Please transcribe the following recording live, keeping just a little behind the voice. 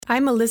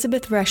I'm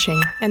Elizabeth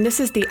Rushing, and this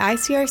is the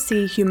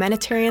ICRC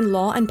Humanitarian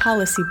Law and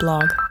Policy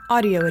blog,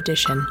 audio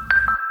edition.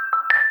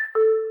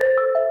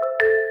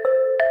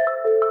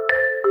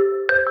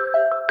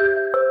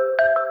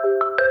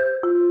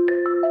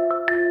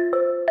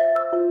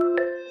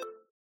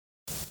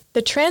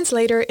 The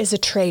translator is a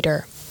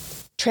traitor.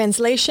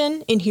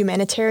 Translation in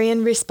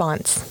humanitarian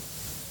response.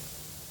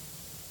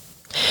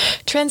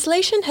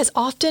 Translation has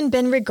often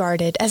been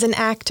regarded as an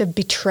act of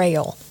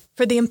betrayal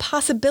for the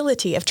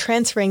impossibility of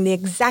transferring the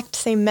exact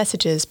same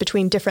messages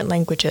between different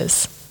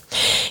languages.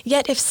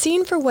 Yet, if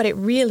seen for what it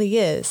really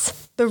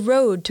is, the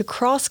road to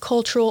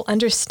cross-cultural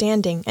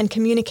understanding and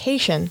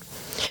communication,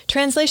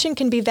 translation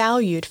can be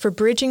valued for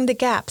bridging the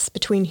gaps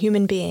between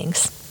human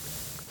beings.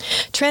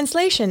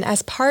 Translation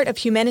as part of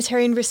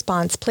humanitarian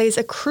response plays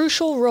a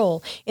crucial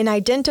role in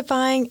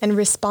identifying and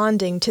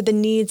responding to the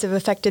needs of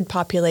affected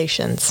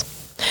populations.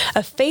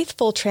 A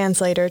faithful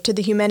translator to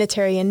the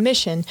humanitarian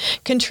mission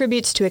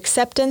contributes to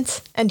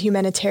acceptance and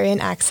humanitarian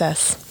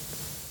access.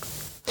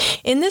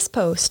 In this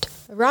post,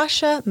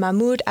 Rasha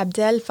Mahmoud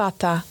Abdel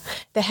Fattah,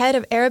 the head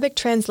of Arabic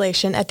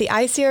translation at the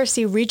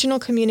ICRC Regional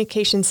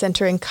Communication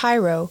Center in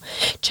Cairo,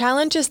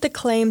 challenges the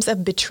claims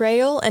of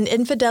betrayal and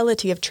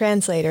infidelity of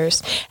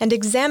translators and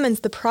examines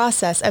the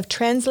process of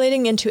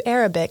translating into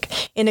Arabic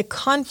in a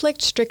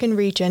conflict-stricken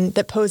region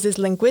that poses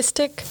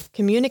linguistic,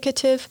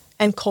 communicative,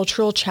 and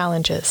cultural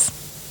challenges.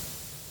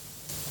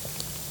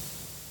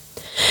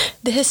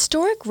 The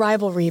historic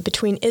rivalry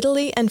between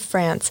Italy and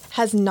France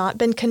has not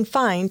been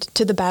confined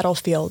to the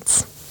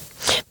battlefields.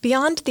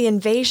 Beyond the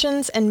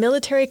invasions and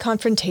military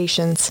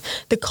confrontations,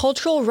 the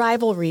cultural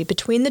rivalry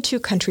between the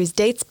two countries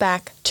dates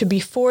back to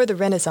before the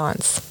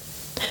Renaissance.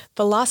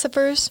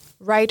 Philosophers,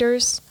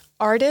 writers,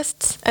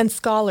 artists, and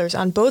scholars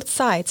on both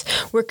sides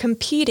were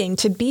competing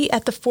to be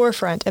at the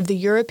forefront of the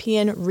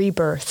European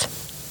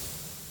rebirth.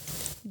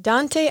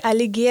 Dante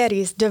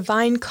Alighieri's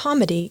Divine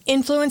Comedy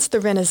influenced the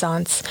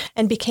Renaissance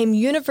and became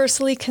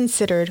universally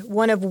considered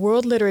one of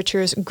world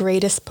literature's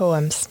greatest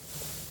poems.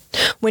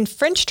 When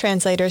French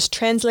translators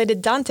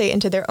translated Dante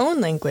into their own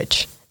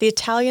language, the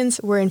Italians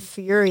were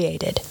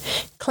infuriated,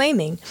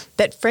 claiming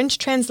that French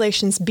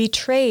translations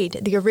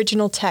betrayed the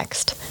original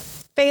text,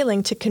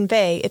 failing to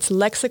convey its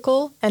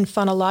lexical and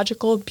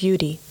phonological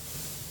beauty.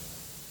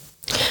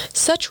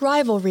 Such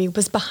rivalry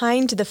was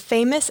behind the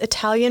famous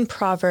Italian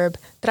proverb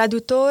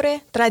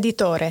traduttore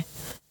traditore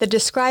that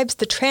describes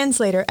the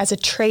translator as a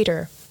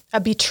traitor, a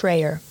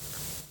betrayer.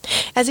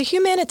 As a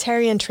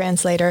humanitarian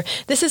translator,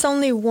 this is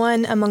only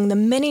one among the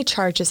many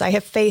charges I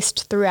have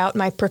faced throughout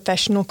my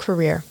professional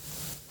career.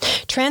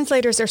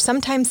 Translators are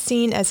sometimes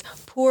seen as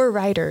poor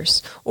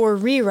writers or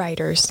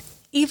rewriters,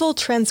 evil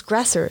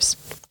transgressors,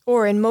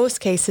 or in most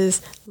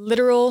cases,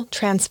 literal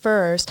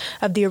transferers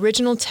of the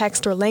original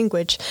text or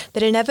language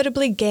that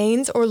inevitably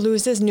gains or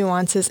loses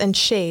nuances and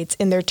shades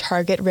in their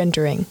target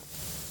rendering.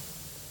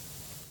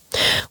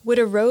 Would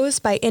a rose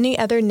by any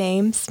other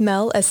name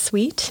smell as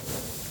sweet?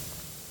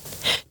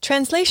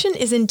 Translation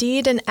is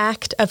indeed an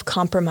act of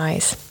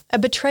compromise, a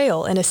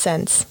betrayal in a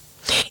sense.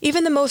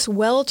 Even the most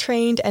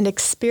well-trained and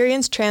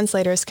experienced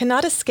translators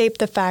cannot escape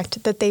the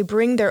fact that they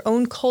bring their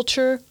own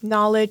culture,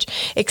 knowledge,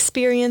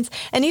 experience,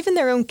 and even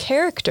their own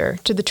character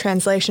to the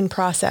translation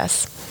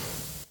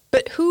process.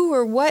 But who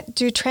or what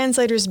do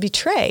translators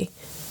betray?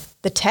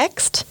 The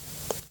text,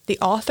 the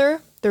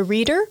author, the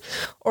reader,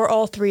 or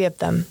all three of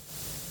them?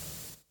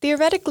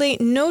 Theoretically,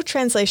 no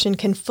translation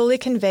can fully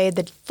convey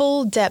the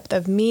full depth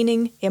of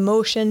meaning,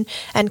 emotion,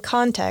 and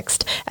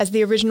context as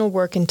the original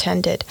work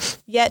intended.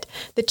 Yet,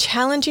 the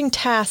challenging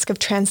task of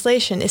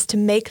translation is to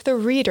make the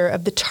reader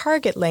of the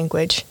target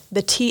language,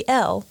 the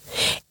TL,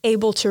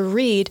 able to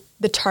read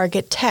the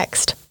target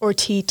text, or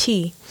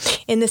TT,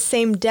 in the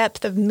same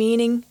depth of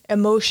meaning,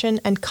 emotion,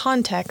 and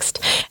context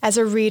as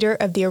a reader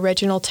of the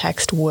original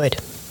text would.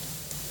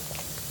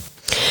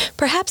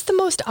 Perhaps the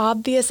most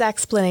obvious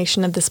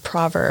explanation of this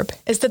proverb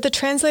is that the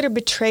translator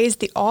betrays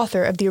the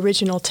author of the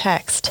original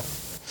text.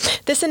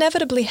 This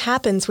inevitably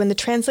happens when the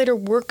translator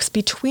works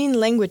between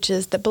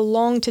languages that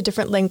belong to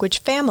different language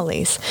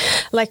families,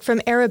 like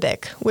from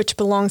Arabic, which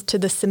belongs to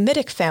the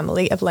Semitic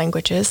family of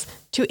languages,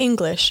 to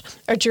English,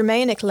 a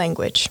Germanic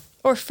language,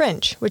 or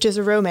French, which is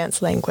a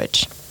Romance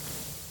language.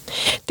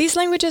 These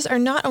languages are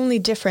not only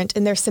different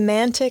in their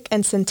semantic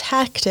and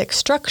syntactic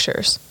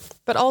structures,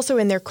 but also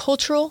in their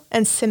cultural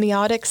and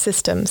semiotic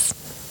systems.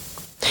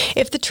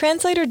 If the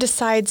translator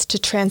decides to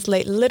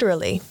translate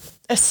literally,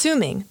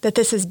 assuming that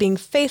this is being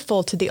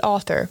faithful to the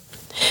author,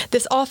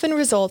 this often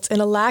results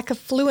in a lack of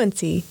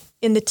fluency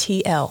in the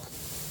TL.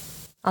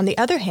 On the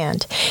other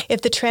hand,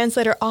 if the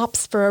translator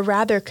opts for a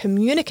rather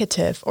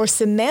communicative or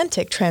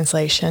semantic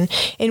translation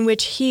in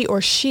which he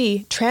or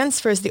she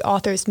transfers the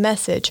author's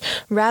message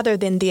rather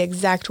than the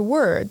exact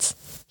words,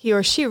 he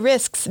or she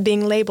risks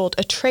being labeled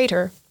a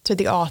traitor to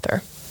the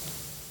author.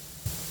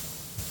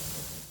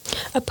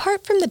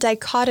 Apart from the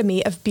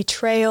dichotomy of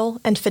betrayal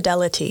and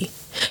fidelity,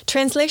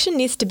 translation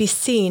needs to be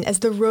seen as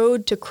the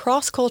road to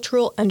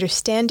cross-cultural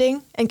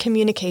understanding and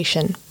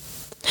communication.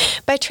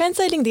 By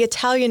translating the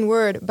Italian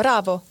word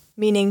bravo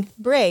meaning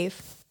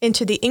brave,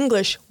 into the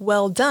English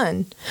well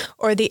done,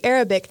 or the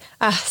Arabic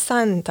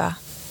ahsanta,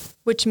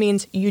 which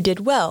means you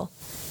did well,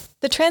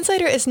 the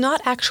translator is not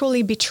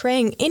actually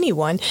betraying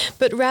anyone,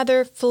 but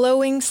rather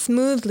flowing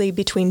smoothly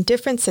between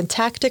different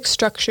syntactic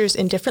structures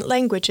in different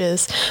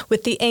languages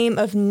with the aim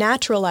of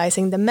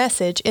naturalizing the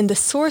message in the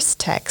source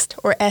text,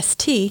 or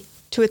ST,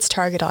 to its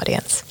target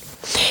audience.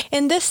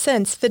 In this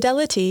sense,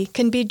 fidelity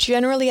can be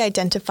generally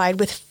identified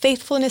with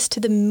faithfulness to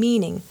the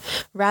meaning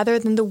rather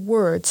than the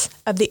words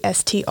of the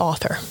ST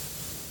author.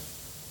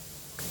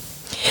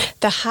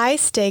 The high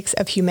stakes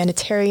of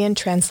humanitarian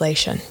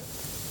translation.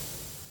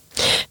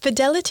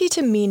 Fidelity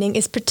to meaning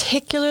is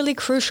particularly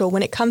crucial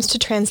when it comes to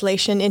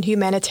translation in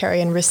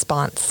humanitarian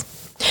response.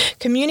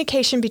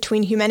 Communication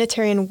between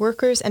humanitarian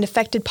workers and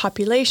affected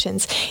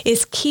populations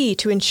is key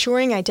to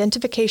ensuring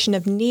identification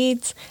of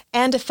needs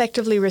and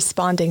effectively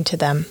responding to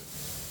them.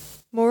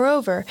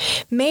 Moreover,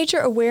 major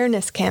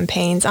awareness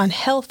campaigns on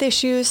health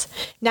issues,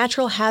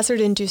 natural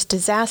hazard-induced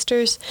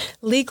disasters,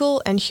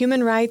 legal and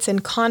human rights in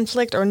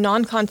conflict or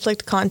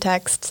non-conflict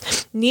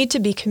contexts need to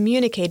be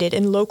communicated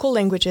in local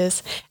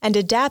languages and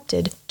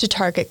adapted to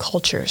target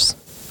cultures.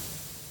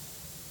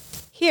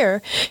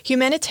 Here,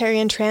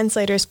 humanitarian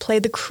translators play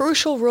the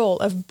crucial role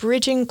of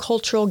bridging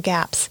cultural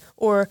gaps,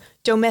 or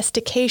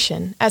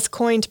domestication, as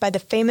coined by the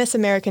famous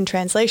American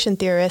translation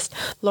theorist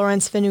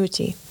Lawrence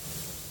Venuti.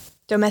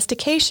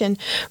 Domestication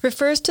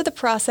refers to the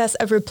process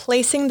of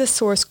replacing the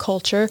source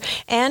culture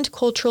and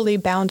culturally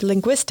bound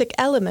linguistic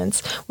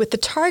elements with the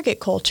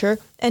target culture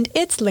and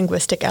its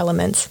linguistic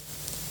elements.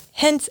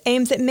 Hence,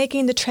 aims at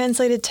making the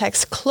translated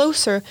text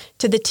closer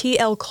to the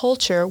TL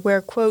culture where,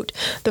 quote,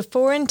 the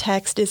foreign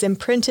text is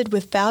imprinted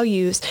with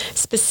values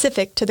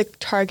specific to the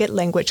target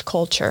language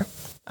culture,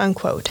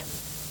 unquote.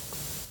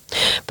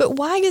 But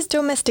why is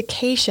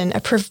domestication a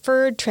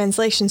preferred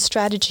translation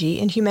strategy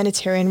in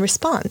humanitarian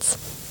response?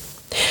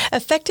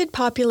 Affected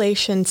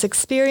populations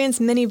experience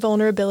many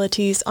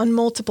vulnerabilities on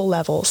multiple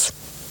levels.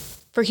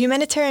 For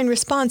humanitarian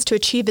response to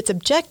achieve its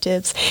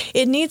objectives,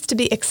 it needs to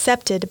be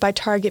accepted by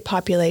target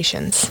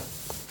populations.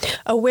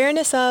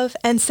 Awareness of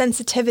and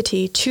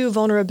sensitivity to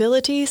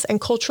vulnerabilities and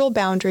cultural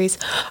boundaries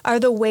are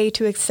the way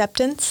to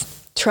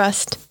acceptance,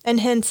 trust, and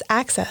hence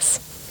access.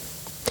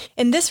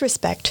 In this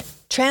respect,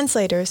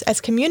 translators,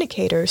 as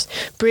communicators,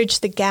 bridge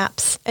the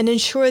gaps and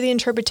ensure the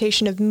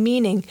interpretation of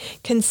meaning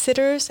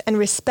considers and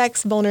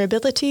respects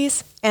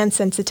vulnerabilities and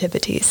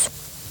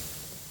sensitivities.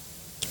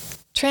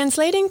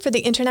 Translating for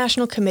the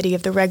International Committee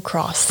of the Red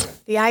Cross,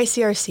 the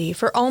ICRC,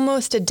 for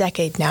almost a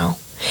decade now,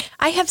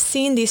 I have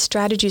seen these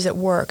strategies at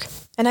work,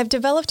 and I've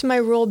developed my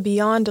role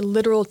beyond a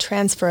literal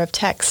transfer of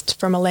text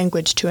from a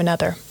language to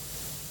another.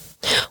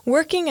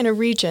 Working in a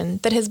region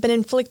that has been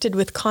inflicted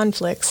with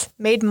conflicts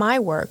made my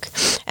work,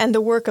 and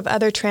the work of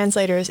other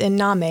translators in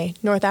Niamey,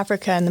 North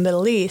Africa and the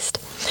Middle East,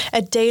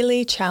 a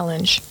daily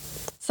challenge,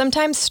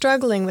 sometimes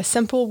struggling with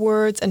simple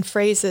words and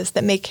phrases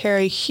that may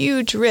carry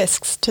huge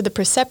risks to the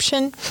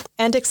perception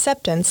and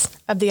acceptance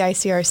of the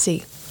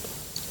ICRC.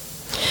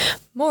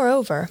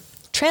 Moreover,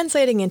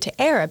 translating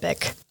into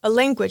Arabic, a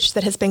language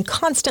that has been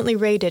constantly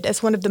rated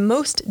as one of the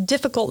most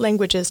difficult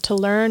languages to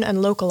learn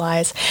and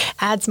localize,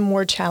 adds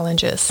more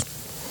challenges.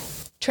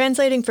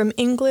 Translating from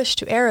English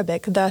to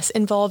Arabic thus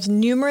involves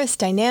numerous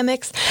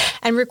dynamics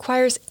and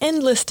requires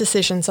endless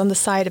decisions on the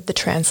side of the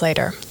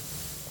translator.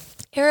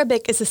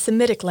 Arabic is a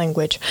Semitic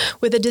language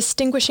with a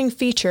distinguishing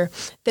feature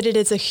that it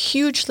is a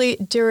hugely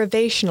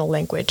derivational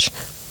language,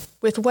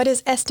 with what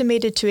is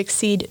estimated to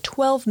exceed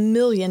 12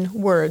 million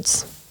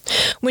words.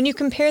 When you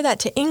compare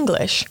that to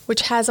English,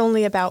 which has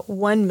only about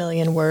 1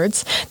 million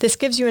words, this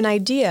gives you an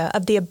idea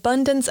of the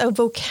abundance of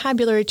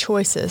vocabulary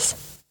choices,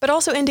 but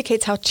also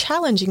indicates how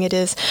challenging it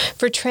is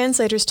for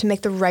translators to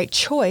make the right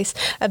choice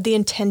of the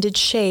intended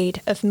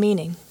shade of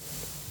meaning.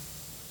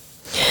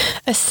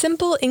 A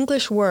simple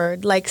English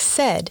word like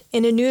said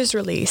in a news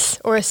release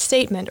or a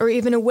statement or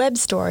even a web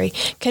story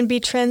can be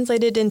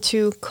translated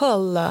into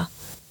kolla,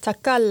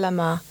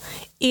 takallama,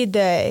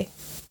 ide,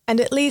 and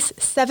at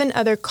least 7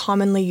 other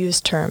commonly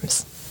used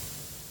terms.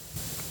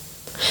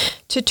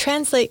 To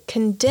translate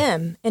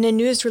condemn in a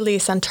news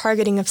release on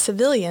targeting of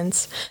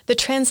civilians, the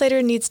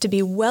translator needs to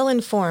be well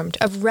informed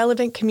of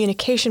relevant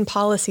communication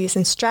policies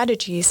and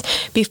strategies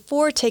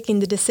before taking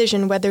the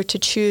decision whether to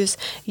choose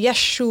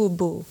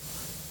yashubu,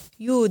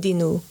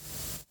 yudinu,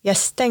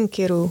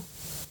 yastankiru,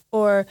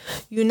 or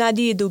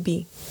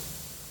yunadidubi.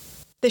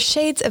 The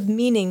shades of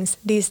meanings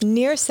these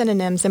near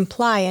synonyms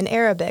imply in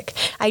Arabic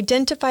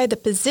identify the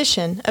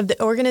position of the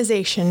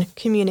organization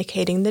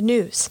communicating the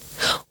news.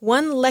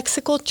 One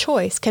lexical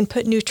choice can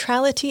put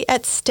neutrality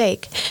at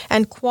stake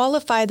and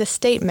qualify the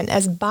statement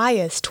as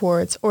biased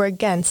towards or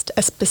against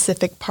a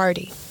specific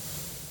party.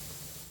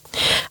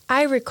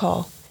 I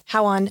recall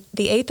how on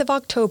the 8th of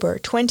October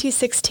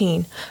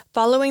 2016,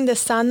 following the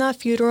Sanaa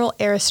funeral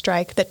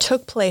airstrike that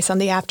took place on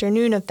the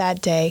afternoon of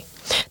that day,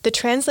 the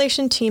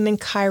translation team in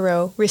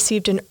Cairo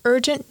received an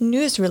urgent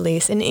news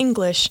release in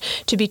English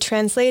to be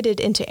translated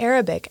into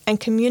Arabic and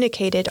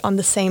communicated on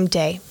the same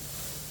day.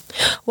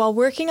 While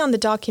working on the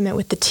document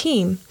with the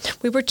team,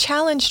 we were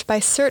challenged by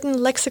certain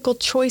lexical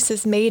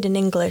choices made in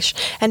English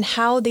and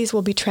how these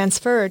will be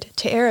transferred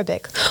to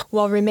Arabic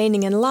while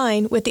remaining in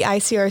line with the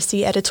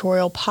ICRC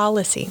editorial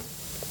policy.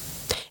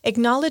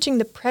 Acknowledging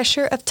the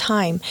pressure of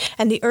time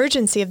and the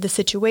urgency of the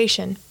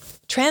situation,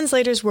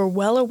 translators were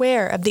well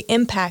aware of the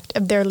impact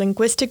of their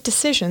linguistic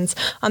decisions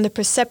on the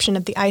perception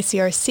of the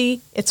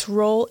ICRC, its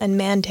role and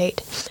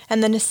mandate,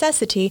 and the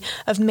necessity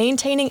of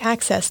maintaining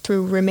access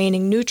through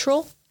remaining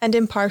neutral and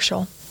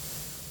impartial.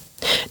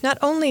 Not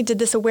only did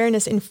this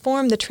awareness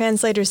inform the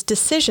translators'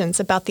 decisions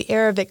about the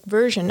Arabic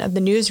version of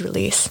the news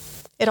release,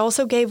 it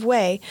also gave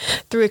way,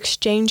 through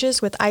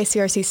exchanges with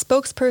ICRC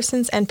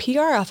spokespersons and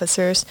PR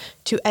officers,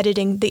 to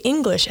editing the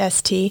English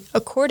ST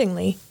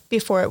accordingly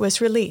before it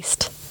was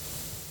released.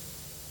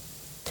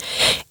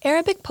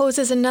 Arabic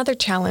poses another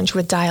challenge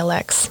with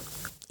dialects.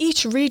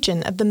 Each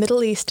region of the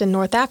Middle East and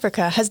North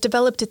Africa has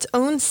developed its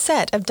own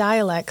set of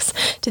dialects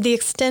to the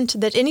extent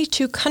that any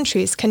two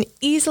countries can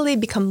easily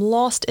become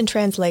lost in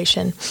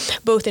translation,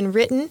 both in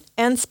written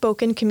and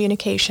spoken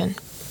communication.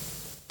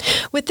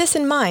 With this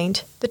in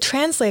mind, the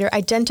translator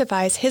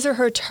identifies his or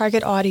her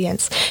target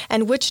audience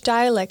and which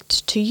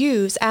dialect to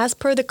use as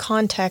per the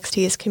context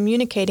he is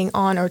communicating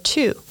on or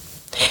to.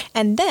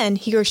 And then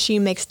he or she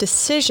makes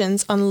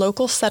decisions on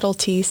local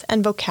subtleties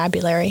and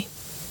vocabulary.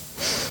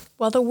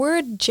 While the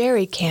word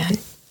jerrycan,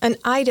 an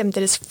item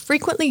that is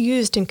frequently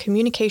used in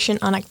communication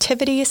on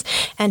activities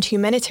and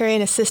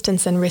humanitarian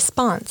assistance and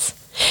response,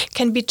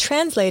 can be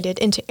translated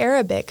into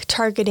Arabic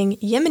targeting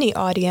Yemeni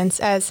audience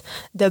as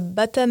the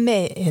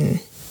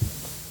batamein.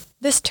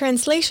 This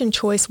translation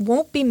choice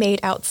won't be made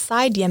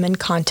outside Yemen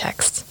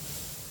contexts.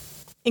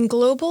 In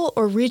global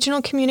or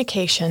regional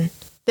communication,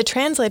 the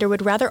translator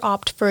would rather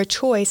opt for a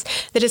choice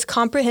that is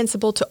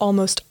comprehensible to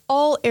almost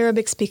all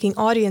Arabic-speaking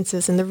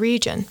audiences in the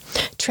region,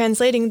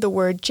 translating the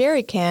word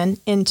jerrycan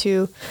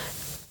into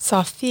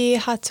Safi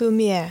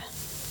Hatumie.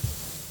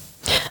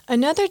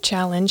 Another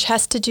challenge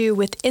has to do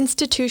with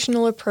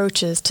institutional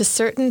approaches to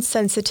certain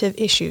sensitive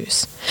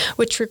issues,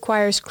 which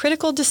requires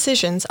critical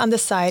decisions on the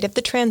side of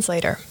the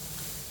translator.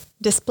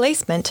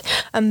 Displacement,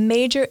 a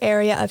major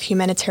area of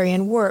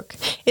humanitarian work,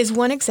 is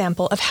one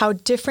example of how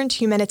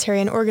different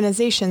humanitarian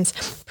organizations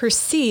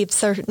perceive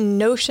certain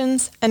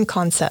notions and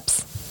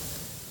concepts.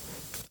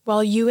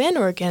 While UN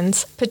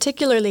organs,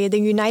 particularly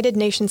the United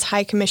Nations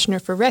High Commissioner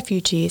for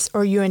Refugees,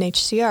 or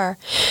UNHCR,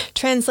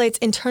 translates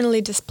internally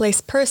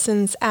displaced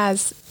persons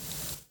as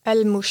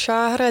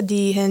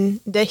al-musharadihin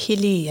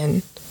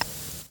dahiliyin,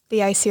 the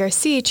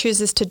ICRC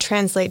chooses to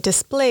translate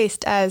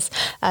displaced as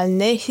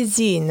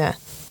al-nahizin,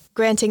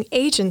 granting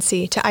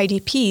agency to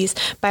IDPs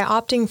by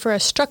opting for a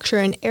structure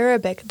in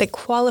Arabic that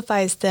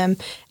qualifies them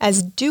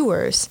as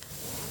doers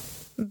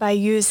by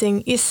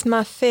using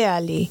isma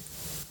fe'ali,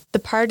 the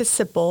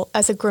participle,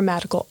 as a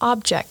grammatical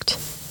object.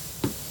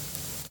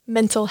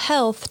 Mental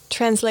health,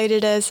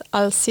 translated as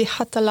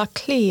al-sihat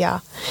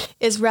al-aqliya,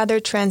 is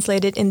rather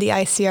translated in the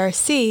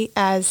ICRC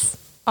as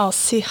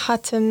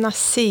al-sihat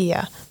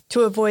al-nafsiyya,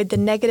 to avoid the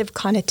negative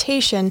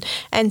connotation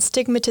and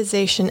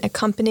stigmatization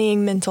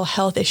accompanying mental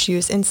health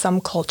issues in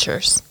some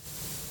cultures.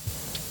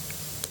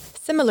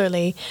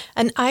 Similarly,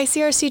 an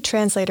ICRC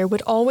translator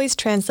would always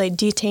translate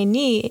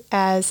detainee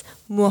as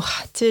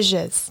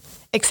muhtajiz,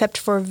 except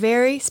for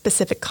very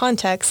specific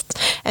contexts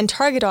and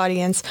target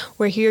audience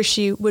where he or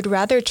she would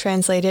rather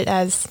translate it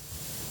as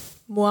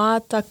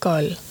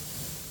mu'takal.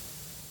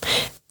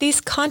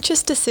 These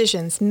conscious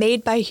decisions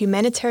made by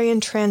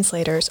humanitarian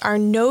translators are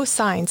no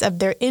signs of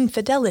their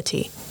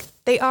infidelity.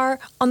 They are,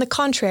 on the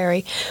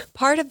contrary,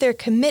 part of their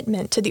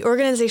commitment to the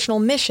organizational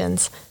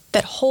missions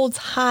that holds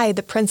high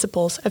the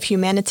principles of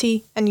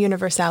humanity and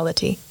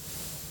universality.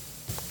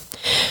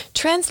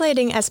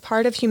 Translating as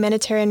part of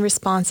humanitarian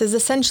response is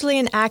essentially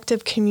an act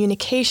of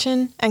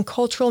communication and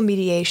cultural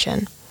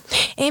mediation,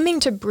 aiming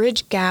to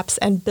bridge gaps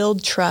and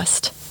build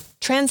trust.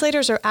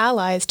 Translators are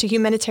allies to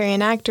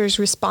humanitarian actors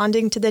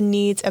responding to the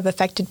needs of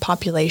affected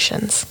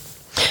populations.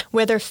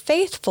 Whether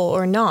faithful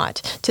or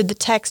not to the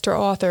text or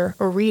author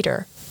or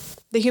reader,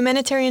 the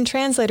humanitarian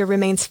translator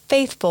remains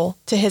faithful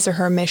to his or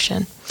her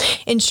mission,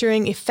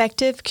 ensuring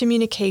effective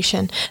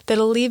communication that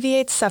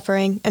alleviates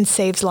suffering and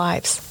saves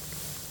lives.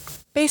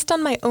 Based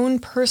on my own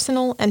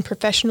personal and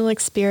professional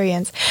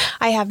experience,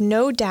 I have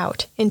no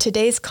doubt in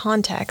today's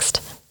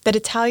context that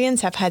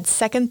Italians have had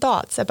second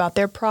thoughts about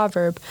their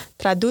proverb,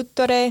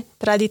 traduttore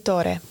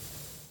traditore.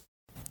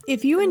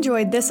 If you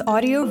enjoyed this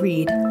audio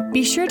read,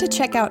 be sure to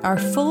check out our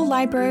full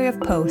library of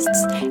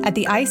posts at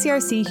the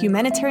ICRC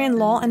Humanitarian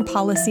Law and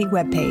Policy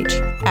webpage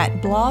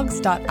at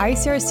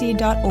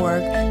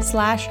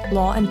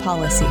blogs.icrc.org/law and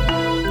policy.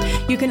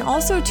 You can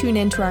also tune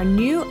in to our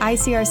new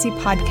ICRC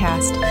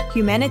podcast,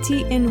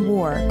 Humanity in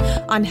War,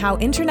 on how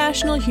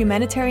international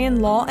humanitarian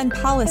law and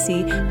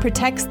policy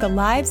protects the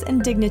lives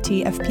and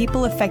dignity of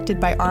people affected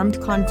by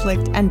armed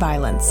conflict and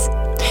violence.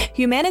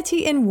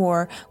 Humanity in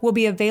War will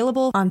be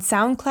available on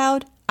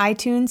SoundCloud,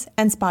 iTunes,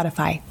 and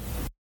Spotify.